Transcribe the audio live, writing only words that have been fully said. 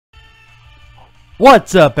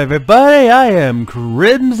What's up, everybody? I am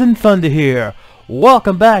Crimson Thunder here.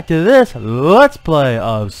 Welcome back to this Let's Play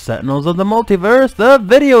of Sentinels of the Multiverse, the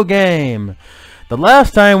video game. The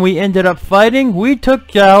last time we ended up fighting, we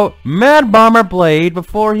took out Mad Bomber Blade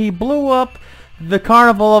before he blew up the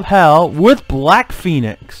Carnival of Hell with Black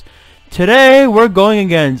Phoenix. Today, we're going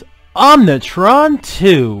against Omnitron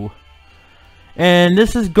 2. And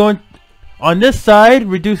this is going... On this side,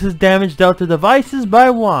 reduces damage dealt to devices by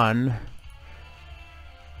 1.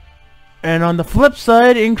 And on the flip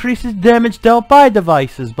side, increases damage dealt by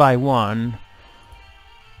devices by 1.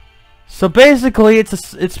 So basically,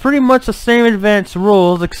 it's pretty much the same advanced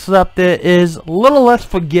rules, except it is a little less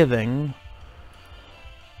forgiving.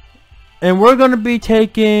 And we're going to be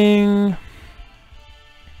taking...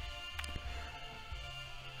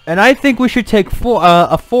 And I think we should take a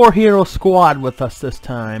 4-hero squad with us this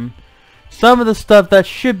time. Some of the stuff that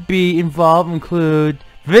should be involved include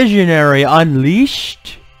Visionary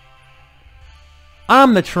Unleashed,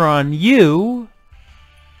 Omnitron U,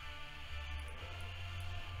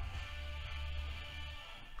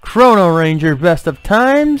 Chrono Ranger Best of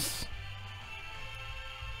Times,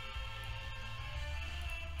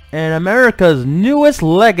 and America's Newest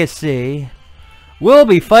Legacy. We'll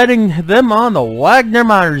be fighting them on the Wagner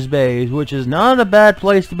Miners base, which is not a bad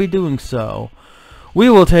place to be doing so. We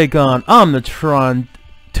will take on Omnitron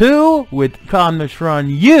 2 with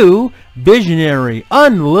Omnitron U, Visionary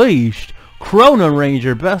Unleashed, Chrono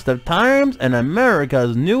Ranger Best of Times, and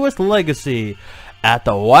America's Newest Legacy at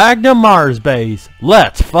the Wagner Mars base.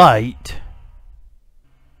 Let's fight!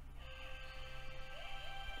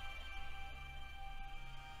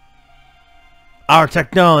 Our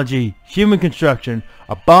technology, human construction,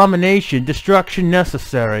 abomination, destruction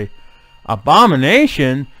necessary.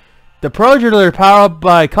 Abomination? The progenitor powered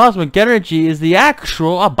by cosmic energy is the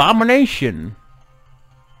actual abomination.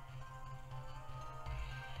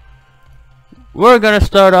 We're gonna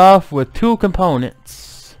start off with 2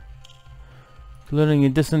 components, including a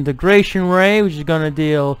disintegration ray, which is gonna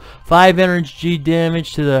deal 5 energy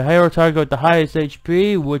damage to the hero target with the highest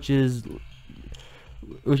HP, which is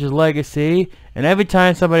Legacy. And every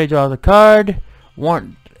time somebody draws a card,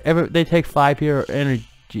 they take 5 hero energy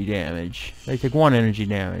damage. They take 1 energy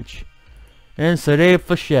damage. And so they have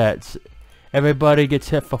flechettes. Everybody gets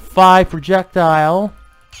hit for 5 projectile.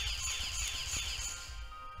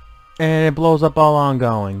 And it blows up all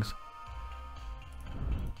ongoings.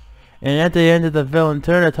 And at the end of the villain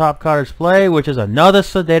turn, the top card is play, which is another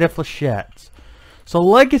sedated flechettes. So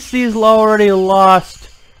Legacy's already lost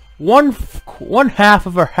one half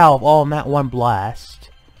of her health all in that one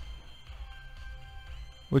blast,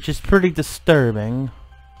 which is pretty disturbing.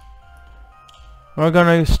 We're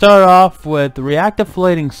gonna start off with the reactive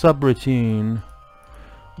flating subroutine.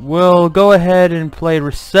 We'll go ahead and play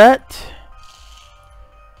Reset.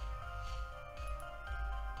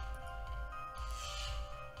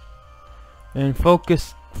 And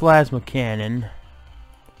focus plasma cannon.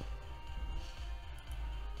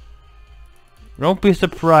 Don't be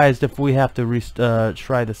surprised if we have to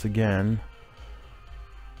try this again.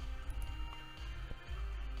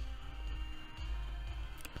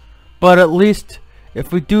 But at least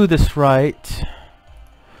if we do this right,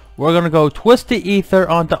 we're gonna go Twisted Ether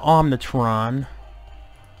onto Omnitron,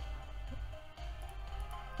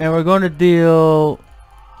 and we're going to deal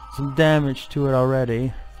some damage to it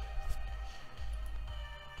already.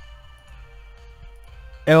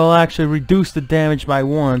 It will actually reduce the damage by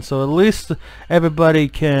 1, so at least everybody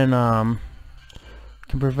can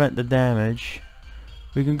prevent the damage.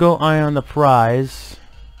 We can go Ion the Prize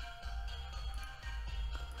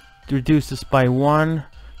to reduce this by 1,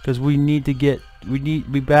 because we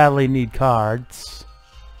badly need cards.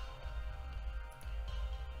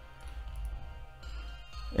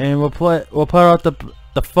 And we'll put out the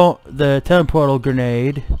teleportal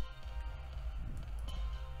grenade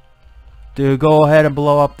to go ahead and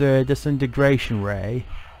blow up the disintegration ray.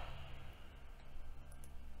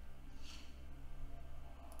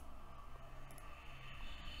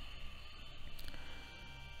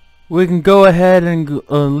 We can go ahead and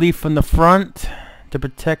leave from the front to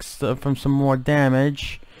protect from some more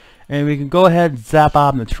damage, and we can go ahead and zap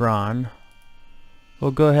Omnitron.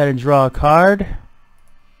 We'll go ahead and draw a card,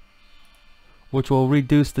 which will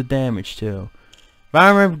reduce the damage to.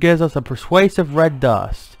 Environment gives us a persuasive red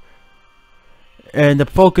dust. And the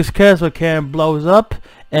focus plasma cannon blows up,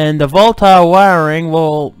 and the volatile wiring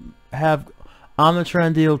will have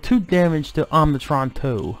Omnitron deal 2 damage to Omnitron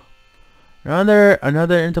 2. Another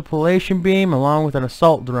interpolation beam along with an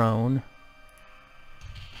assault drone.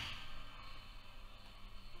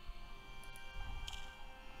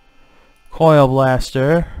 Coil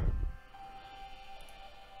blaster.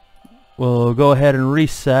 We'll go ahead and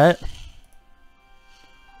reset.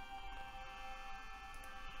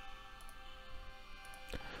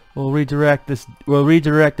 We'll redirect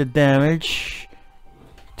the damage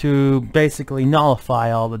to basically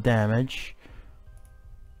nullify all the damage.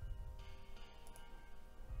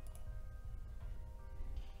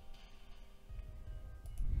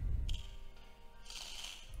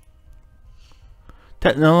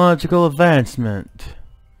 Technological advancement.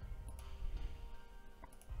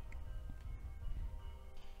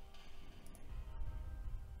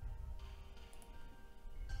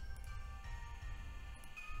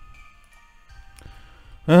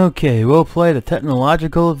 Okay, we'll play the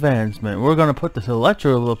technological advancement. We're going to put this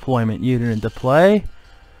electro deployment unit into play.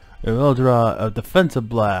 And we'll draw a defensive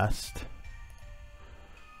blast.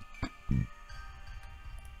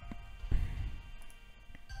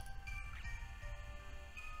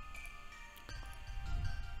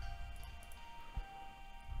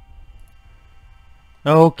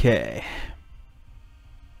 Okay.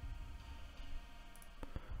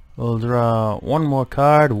 We'll draw one more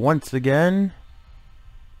card once again.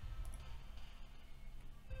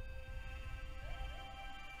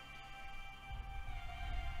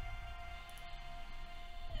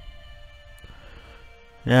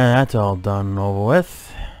 Yeah, that's all done and over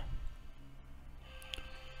with.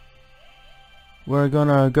 We're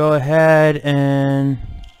gonna go ahead and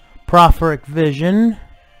Propheric Vision.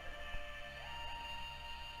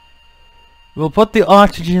 We'll put the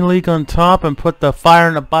oxygen leak on top and put the fire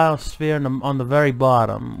in the biosphere on the very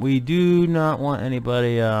bottom. We do not want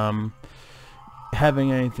anybody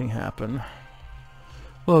having anything happen.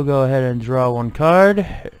 We'll go ahead and draw one card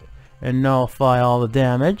and nullify all the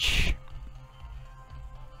damage.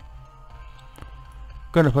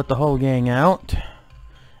 Gonna put the whole gang out,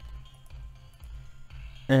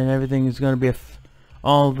 and everything is gonna be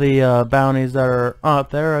all the bounties that are out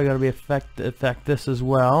there are gonna be affect this as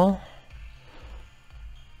well.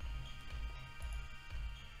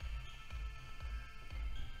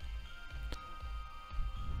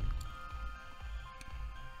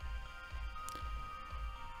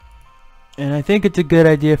 And I think it's a good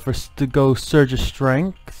idea for us to go Surge of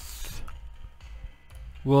Strength.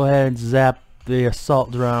 We'll go ahead and zap the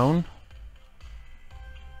assault drone.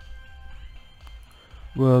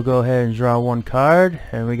 We'll go ahead and draw one card,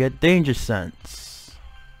 and we get Danger Sense.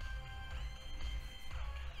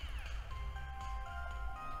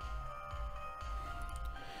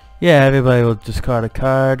 Yeah, everybody will discard a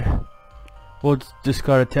card. We'll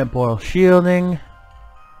discard a Temporal Shielding.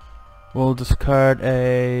 We'll discard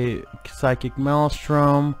a Psychic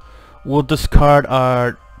Maelstrom. We'll discard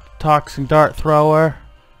our Toxic Dart Thrower.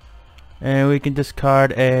 And we can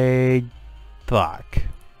discard a Thok.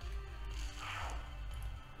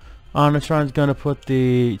 Omnitron's gonna put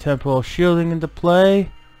the Temporal Shielding into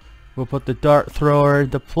play. We'll put the Dart Thrower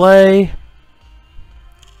into play.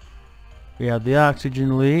 We have the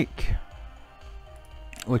Oxygen Leak,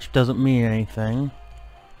 which doesn't mean anything.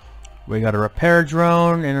 We got a Repair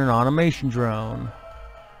Drone and an Automation Drone.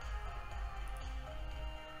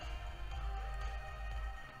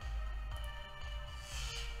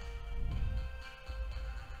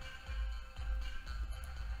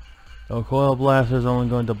 So Coil Blaster is only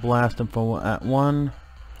going to blast them at one.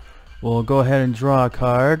 We'll go ahead and draw a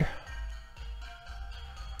card.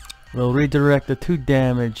 We'll redirect the 2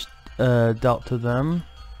 damage dealt to them.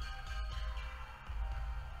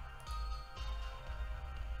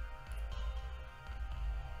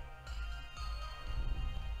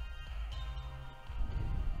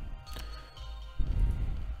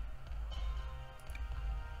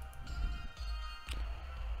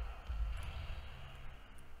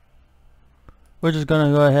 We're just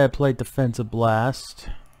gonna go ahead and play Defensive Blast.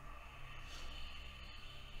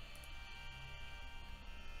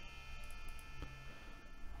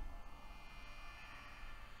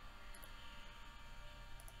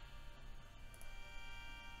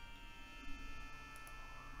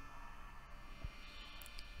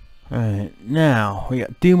 Alright, now we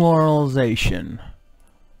got Demoralization.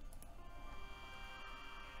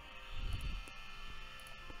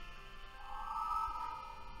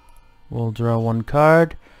 We'll draw one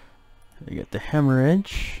card. We get the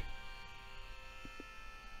Hemorrhage.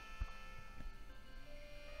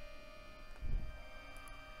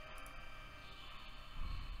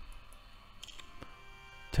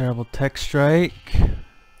 Terrible Tech Strike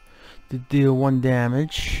to deal 1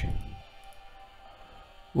 damage.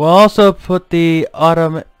 We'll also put the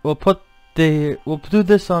we'll do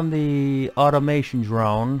this on the Automation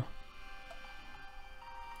Drone.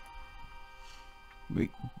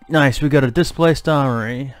 Nice, we got a Displaced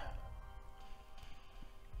Armory.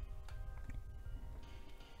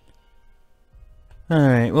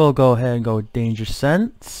 Alright, we'll go ahead and go with Danger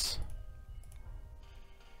Sense.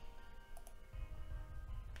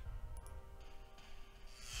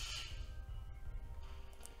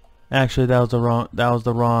 Actually, that was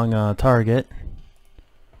the wrong target.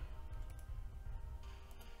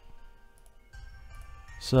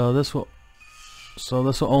 So this will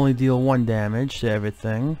only deal 1 damage to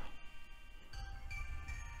everything.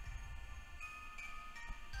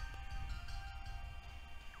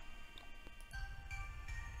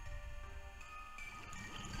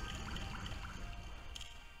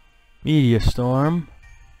 Meteor Storm.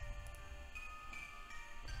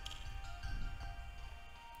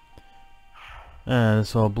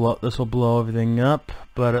 This will blow everything up,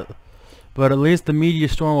 but at least the Meteor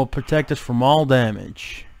Storm will protect us from all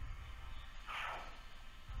damage.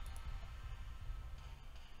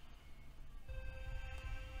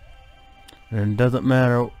 And it doesn't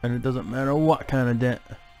matter what kind of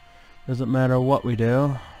doesn't matter what we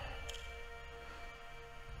do.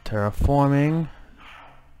 Terraforming.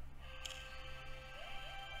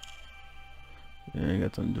 Yeah,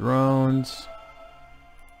 got some drones.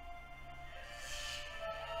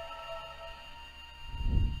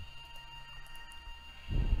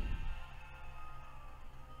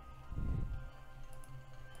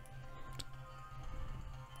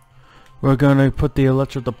 We're gonna put the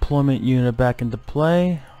electric deployment unit back into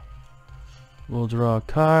play. We'll draw a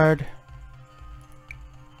card.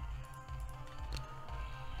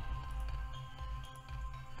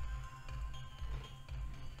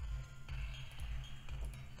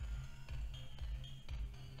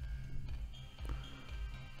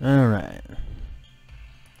 Alright.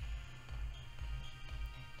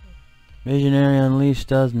 Visionary Unleashed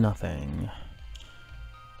does nothing.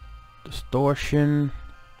 Distortion.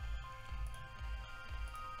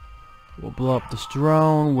 We'll blow up this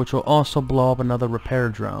drone, which will also blow up another repair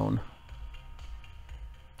drone.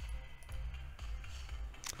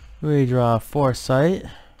 We draw Foresight.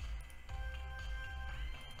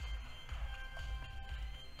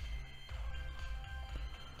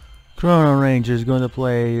 Chrono Ranger is going to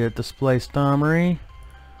play Display Stormery.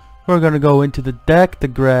 We're going to go into the deck to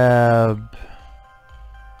grab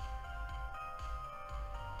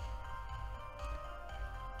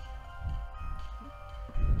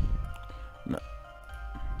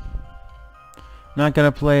not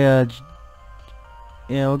gonna play a...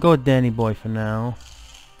 Yeah, we'll go with Danny Boy for now.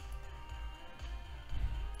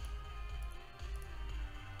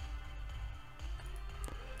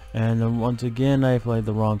 And then once again, I played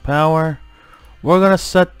the wrong power. We're gonna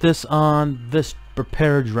set this on this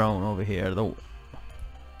repair drone over here. The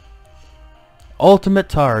ultimate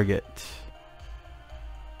target.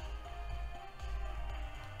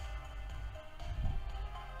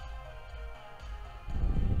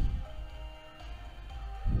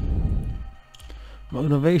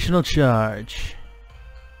 Motivational charge.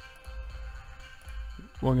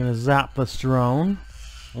 We're gonna zap this drone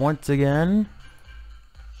once again.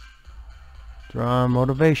 Draw a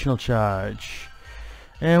motivational charge,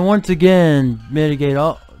 and once again mitigate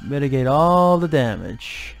all the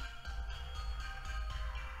damage.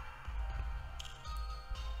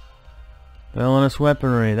 Villainous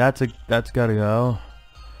weaponry. That's gotta go.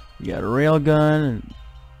 You got a railgun.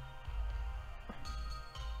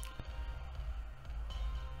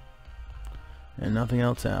 And nothing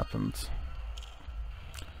else happens.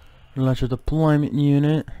 Electric deployment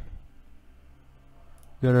unit.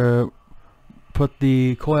 Gotta put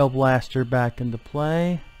the coil blaster back into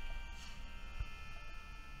play.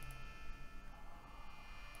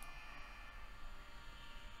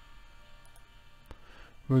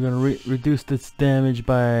 We're gonna reduce this damage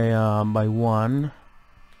by 1.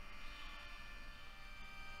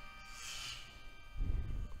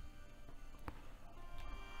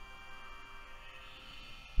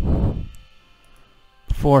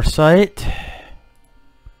 Foresight.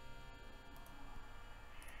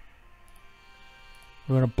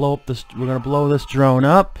 We're gonna blow up this. We're gonna blow this drone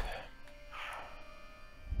up.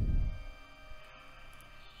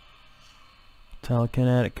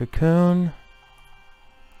 Telekinetic cocoon.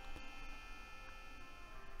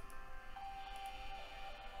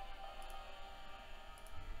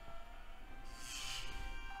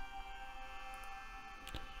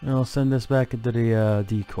 And I'll send this back into the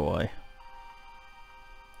decoy.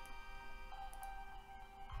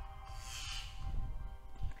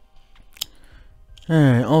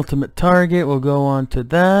 Alright, ultimate target, we'll go on to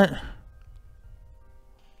that.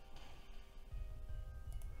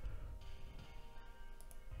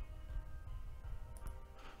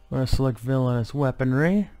 We're going to select villainous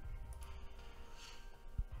weaponry.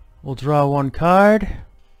 We'll draw 1 card.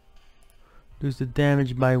 Reduce the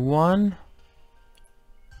damage by 1.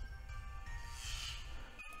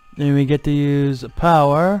 Then we get to use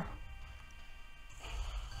power.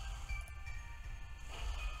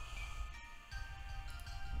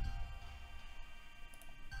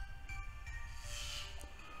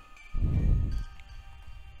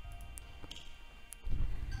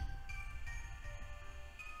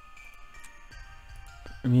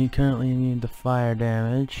 I mean, you currently need the fire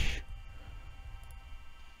damage.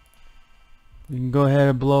 We can go ahead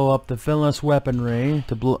and blow up the villainous weaponry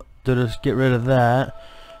to just get rid of that.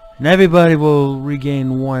 And everybody will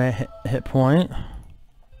regain 1 hit point.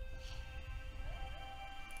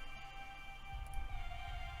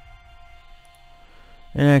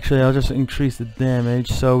 And actually, I'll just increase the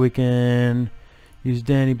damage so we can use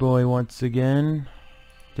Danny Boy once again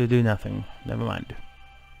to do nothing. Never mind.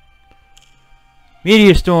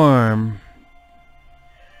 Meteor Storm.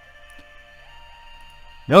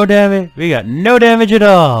 No damage. We got no damage at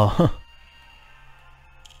all.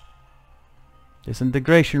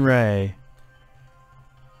 Disintegration Ray.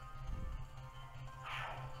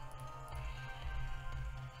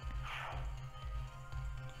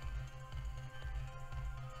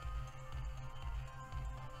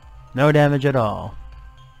 No damage at all.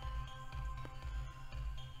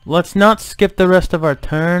 Let's not skip the rest of our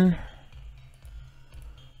turn.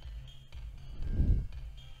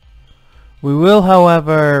 We will,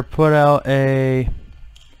 however, put out a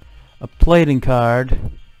plating card,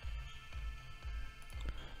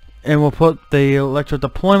 and we'll put the electro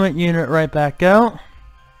deployment unit right back out,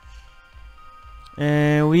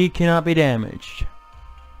 and we cannot be damaged.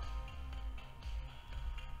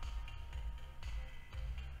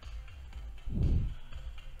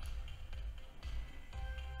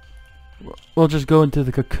 We'll just go into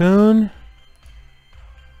the cocoon.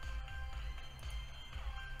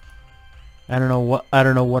 I don't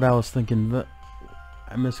know what I was thinking.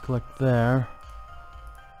 I misclicked there.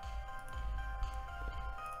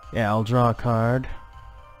 Yeah, I'll draw a card.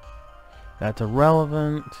 That's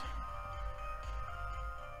irrelevant.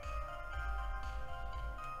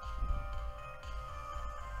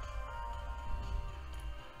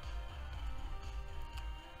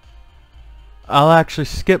 I'll actually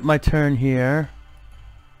skip my turn here.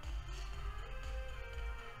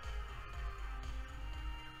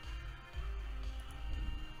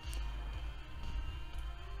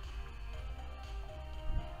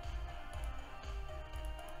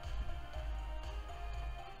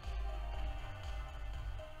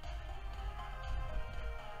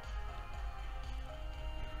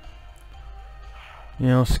 You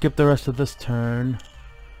know, skip the rest of this turn.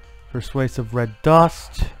 Persuasive Red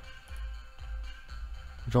Dust,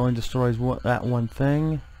 which only destroys that one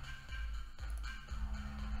thing.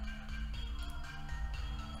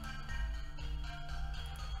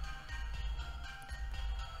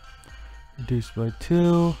 Reduced by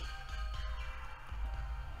 2.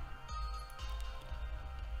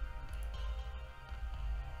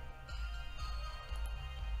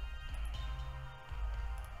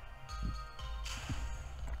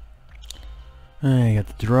 You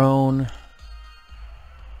got the drone.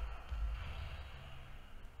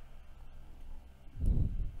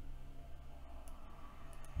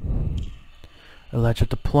 Electric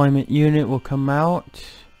deployment unit will come out.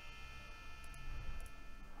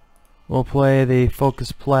 We'll play the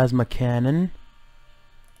focus plasma cannon.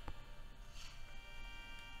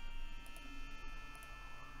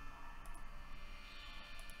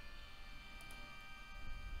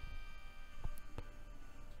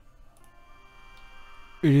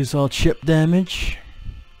 Reduce all chip damage.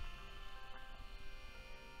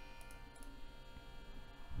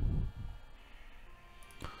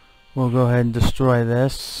 We'll go ahead and destroy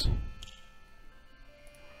this.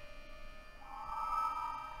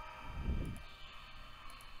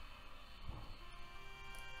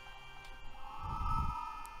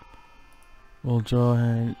 We'll draw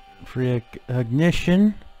and free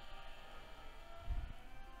ignition.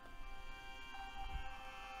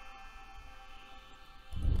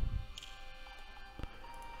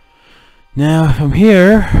 Now from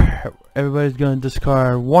here, everybody's going to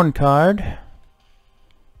discard 1 card.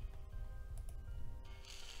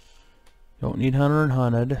 Don't need Hunter and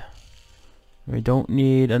Hunted. We don't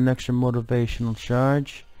need an extra motivational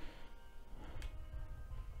charge.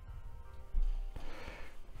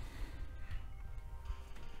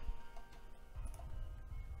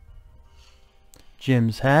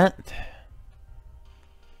 Jim's hat.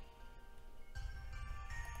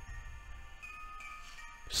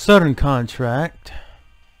 Southern Contract.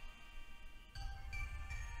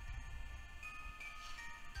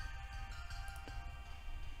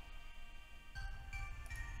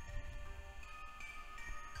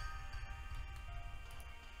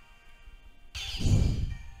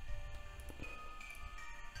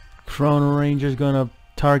 Chrono Ranger's gonna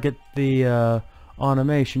target the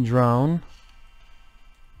automation drone.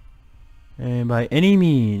 And by any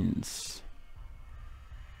means.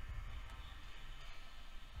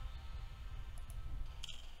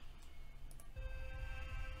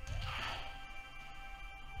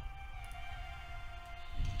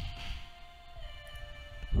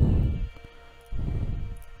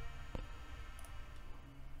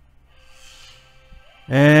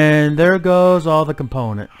 And there goes all the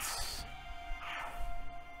components.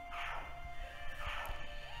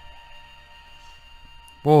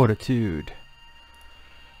 Fortitude.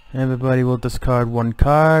 Everybody will discard one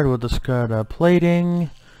card. We'll discard a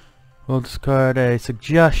plating. We'll discard a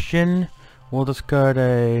suggestion. We'll discard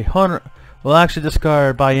a hunter. We'll actually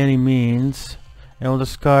discard by any means. And we'll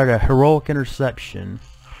discard a heroic interception.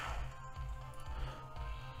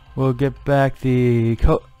 We'll get back the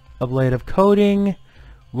ablative coating.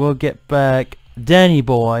 We'll get back Danny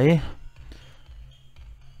Boy.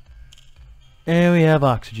 And we have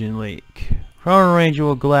oxygen leak. Chrono Ranger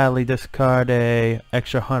will gladly discard a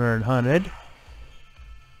extra 100.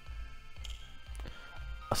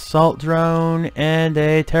 Assault drone and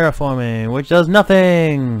a terraforming, which does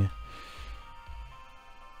nothing.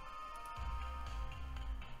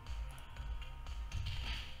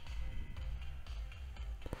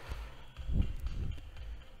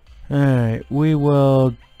 Alright, we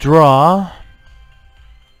will draw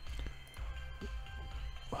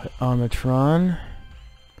Omnitron.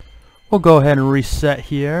 We'll go ahead and reset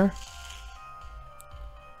here.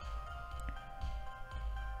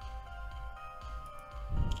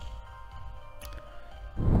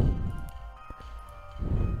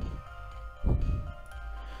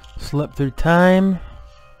 Slip through time.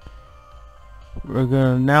 We're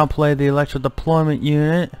going to now play the electro deployment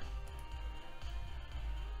unit.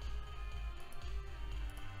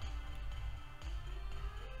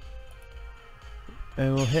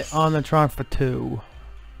 And we'll hit Omnitron for 2.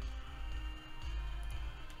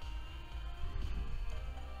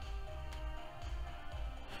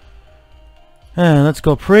 And let's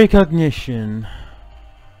go precognition.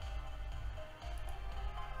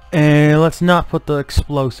 And let's not put the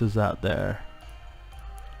explosives out there.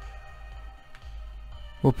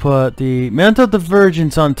 We'll put the mental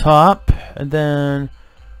divergence on top, and then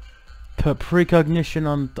put precognition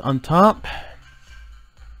on top.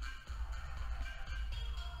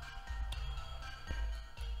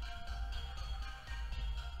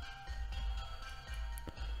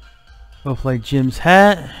 We'll play Jim's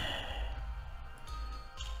hat.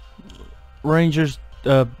 Rangers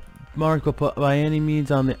mark will put by any means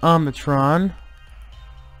on the Omnitron.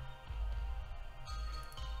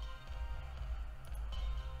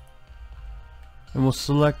 And we'll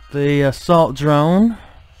select the assault drone.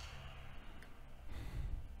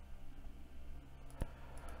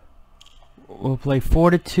 We'll play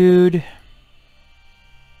Fortitude.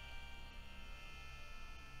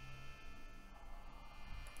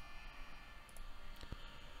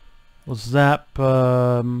 We'll zap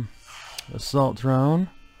assault drone.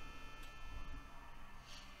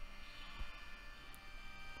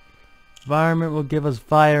 Environment will give us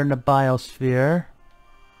fire in the biosphere.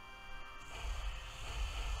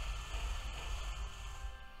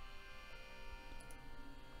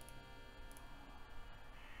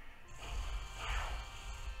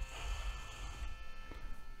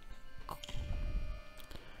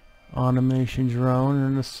 Automation drone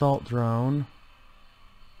and assault drone.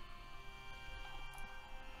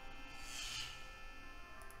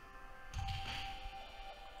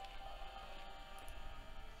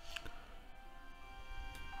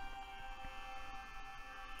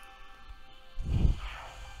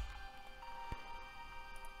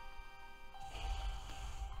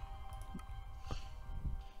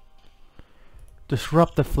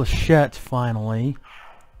 Disrupt the flechette finally.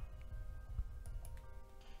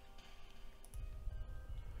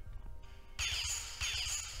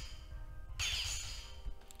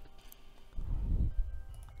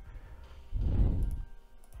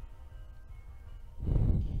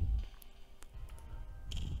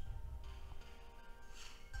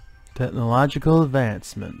 Technological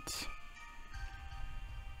advancement.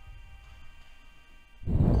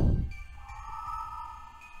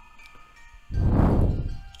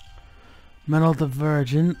 Mental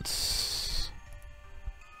divergence.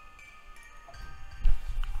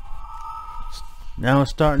 Now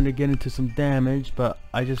it's starting to get into some damage, but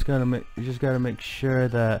I just gotta make sure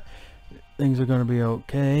that things are gonna be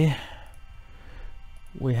okay.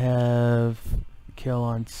 We have kill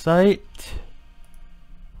on sight.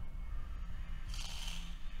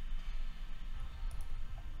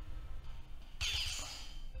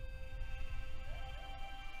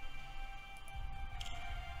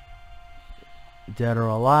 dead or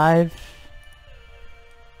alive.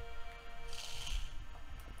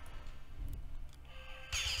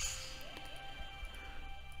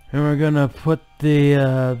 And we're gonna put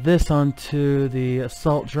the this onto the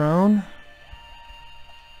assault drone.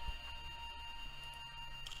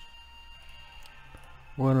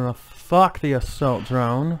 We're gonna fuck the assault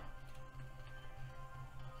drone.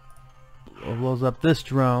 Blows up this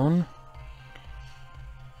drone.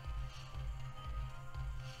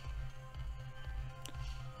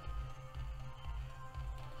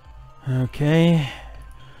 Okay.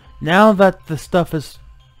 Now that the stuff is...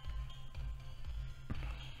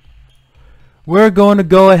 We're going to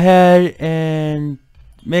go ahead and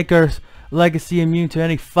make our legacy immune to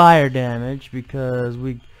any fire damage because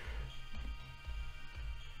we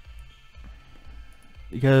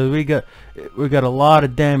got a lot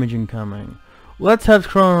of damage incoming. Let's have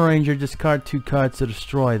Chrono Ranger discard 2 cards to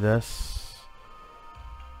destroy this.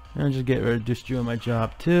 And just get rid of just doing my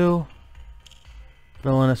job too.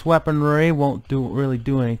 Villainous weaponry won't really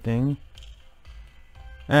do anything.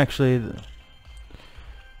 Actually,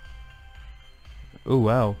 oh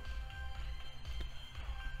wow.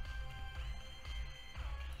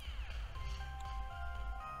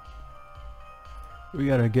 We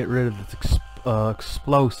gotta get rid of this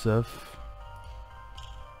explosive.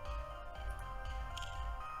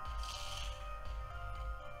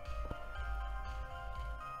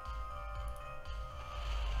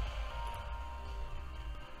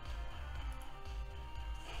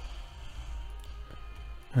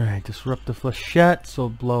 Alright, disrupt the flechette, so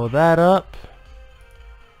blow that up.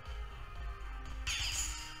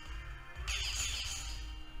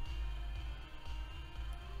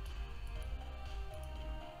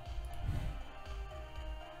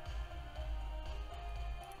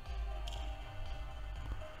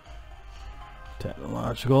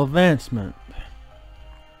 Technological advancement.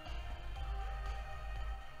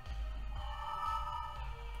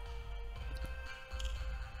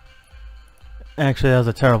 Actually, that was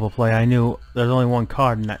a terrible play. I knew there's only one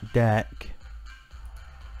card in that deck.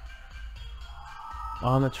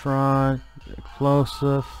 Omnitron,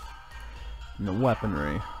 explosive, and the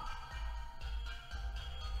weaponry.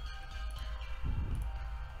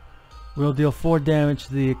 We'll deal 4 damage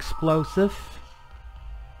to the explosive.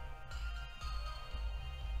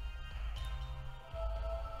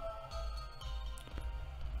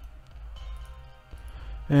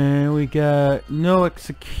 And we got no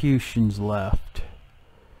executions left.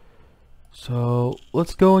 So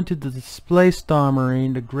let's go into the display Star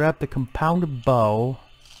Marine to grab the compounded bow.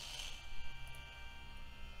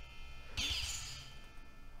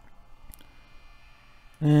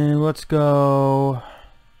 And let's go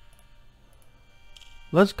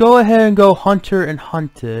ahead and go Hunter and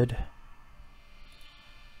Hunted.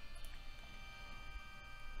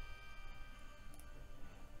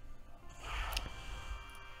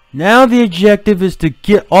 Now the objective is to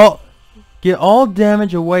get all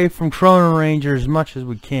damage away from Chrono Ranger as much as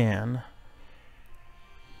we can.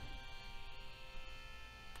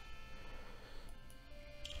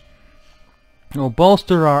 We'll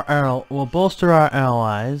bolster our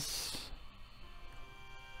allies.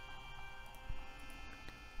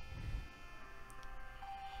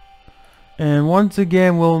 And once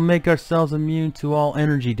again we'll make ourselves immune to all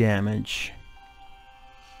energy damage.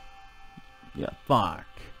 Yeah, fuck.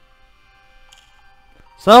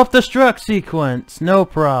 Self-destruct sequence, no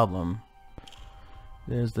problem.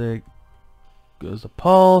 Goes the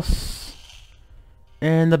pulse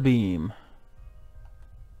and the beam.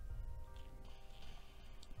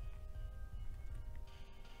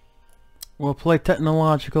 We'll play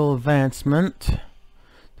technological advancement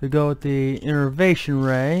to go with the innervation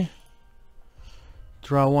ray.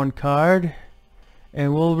 Draw 1 card,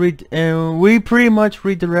 and we pretty much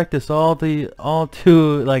redirect this all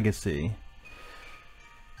to legacy.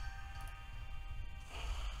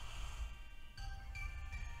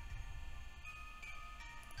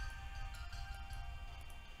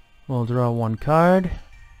 We'll draw 1 card.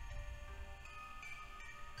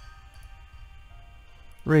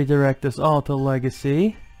 Redirect this all to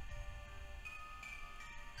legacy.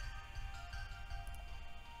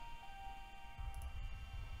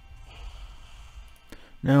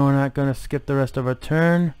 Now we're not going to skip the rest of our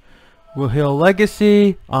turn. We'll heal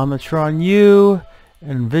Legacy, Omnitron U,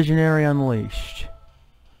 and Visionary Unleashed.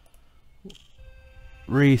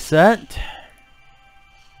 Reset.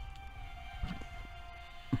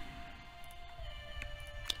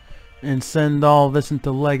 And send all this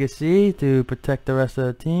into Legacy to protect the rest of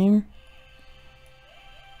the team.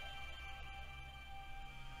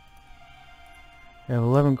 We have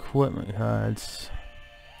 11 equipment cards.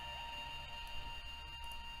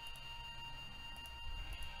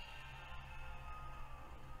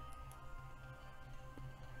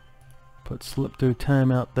 Put slip through time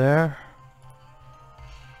out there.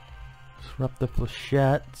 Disrupt the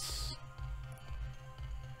flechettes.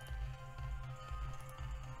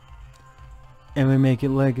 And we make it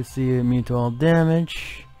legacy immune to all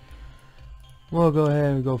damage. We'll go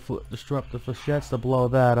ahead and go disrupt the flechettes to blow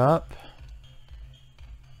that up.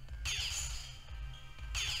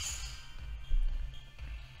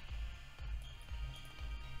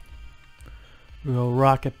 We'll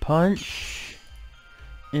rocket punch,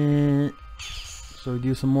 and so we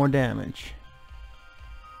do some more damage.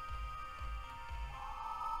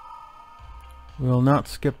 We will not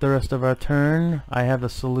skip the rest of our turn. I have a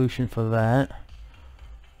solution for that.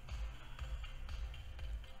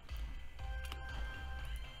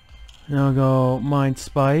 Now I'll go Mind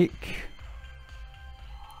Spike.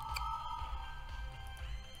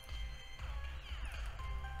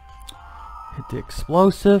 Hit the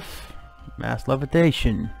explosive. Mass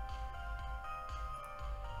levitation.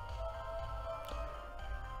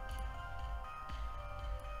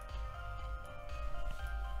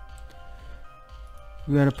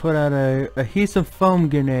 We gotta put out a adhesive foam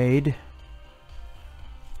grenade.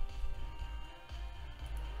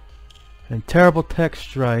 And terrible tech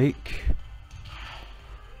strike.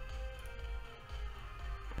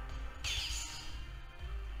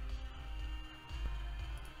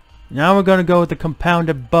 Now we're gonna go with the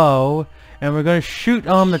compounded bow. And we're going to shoot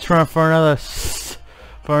Omnitron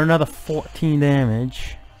for another 14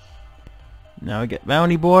 damage. Now we get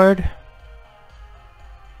bounty board.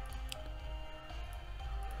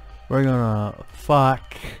 We're going to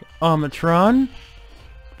fuck Omnitron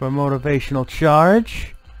for motivational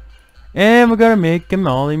charge. And we're going to make him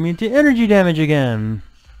all immune to energy damage again.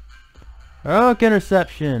 Heroic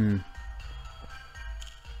interception.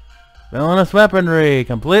 Villainous weaponry,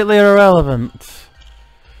 completely irrelevant.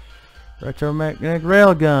 Retromagnetic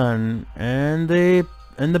railgun and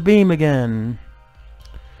the beam again.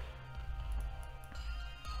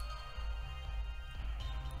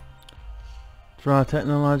 Draw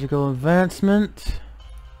technological advancement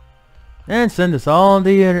and send us all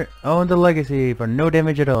into legacy for no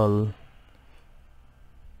damage at all.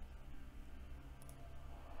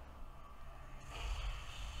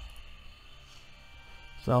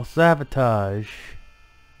 Self-sabotage.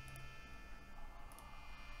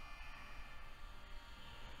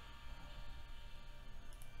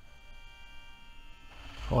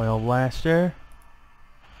 Oil blaster.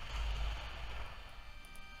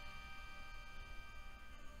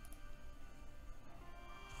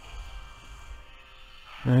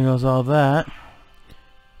 There goes all that.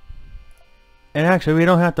 And actually, we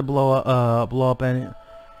don't have to blow up any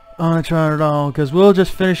Omnitron at all, because we'll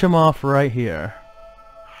just finish him off right here.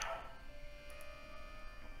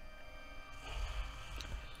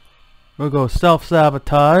 We'll go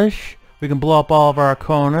self-sabotage. We can blow up all of our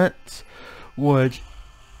opponents, which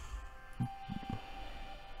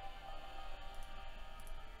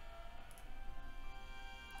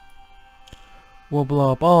we'll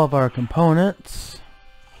blow up all of our components.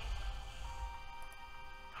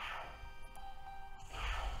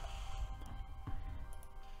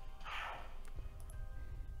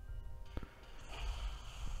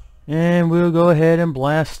 And we'll go ahead and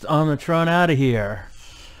blast Omnitron out of here.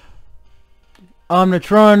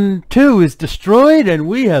 Omnitron 2 is destroyed, and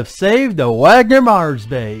we have saved the Wagner Mars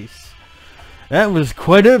base. That was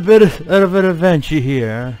quite a bit of an adventure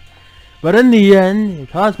here. But in the end,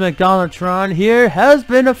 Cosmic Omnitron here has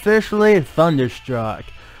been officially thunderstruck,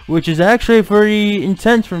 which is actually pretty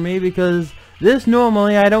intense for me, because this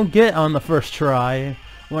normally I don't get on the first try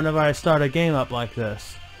whenever I start a game up like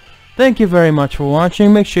this. Thank you very much for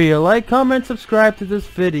watching. Make sure you like, comment, subscribe to this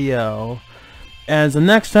video, as the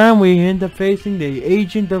next time we end up facing the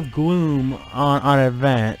Agent of Gloom on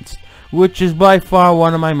Advanced, which is by far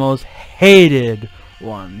one of my most hated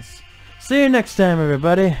ones. See you next time,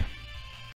 everybody.